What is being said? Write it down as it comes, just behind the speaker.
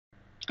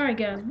Alright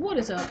guys, what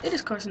is up? It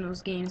is Carson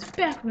Games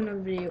back with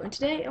another video, and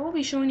today I will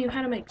be showing you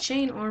how to make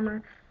chain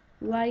armor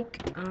like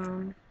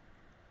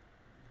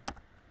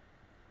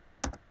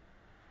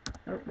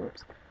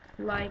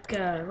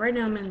right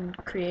now I'm in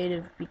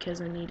creative because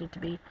I needed to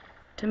be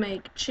to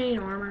make chain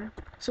armor.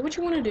 So what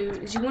you want to do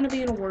is you want to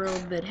be in a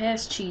world that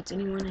has cheats,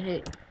 and you want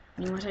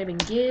to type in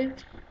give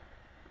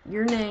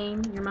your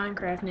name, your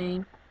Minecraft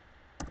name,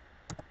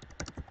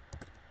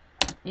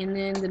 and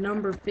then the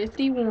number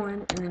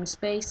 51, and then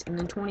space, and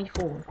then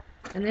 24.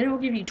 And then it will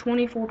give you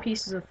 24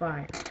 pieces of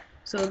fire.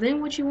 So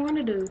then what you want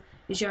to do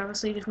is you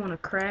obviously just want to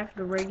craft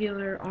the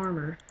regular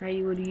armor, how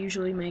you would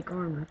usually make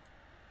armor.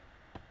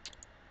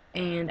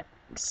 And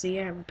see,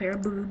 I have a pair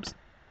of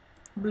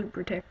boot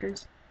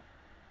protectors.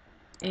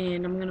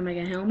 And I'm going to make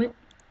a helmet.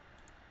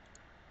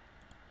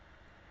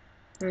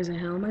 There's a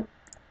helmet.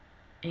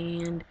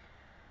 And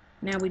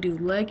now we do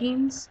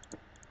leggings.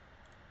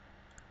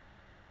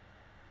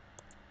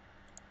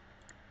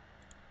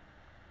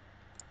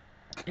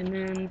 And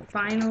then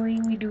finally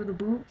we do the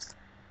boots.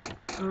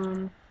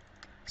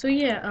 So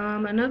yeah,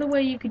 another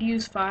way you could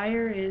use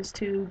fire is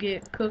to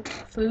get cooked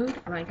food,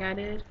 like I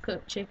did,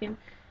 cooked chicken.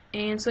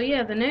 And so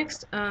yeah, the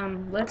next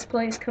Let's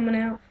Play is coming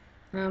out.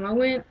 I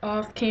went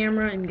off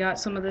camera and got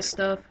some of this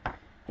stuff,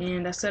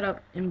 and I set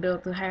up and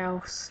built the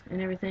house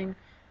and everything.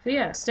 So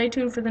yeah, stay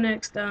tuned for the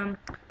next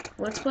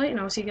Let's Play, and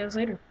I'll see you guys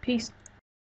later. Peace.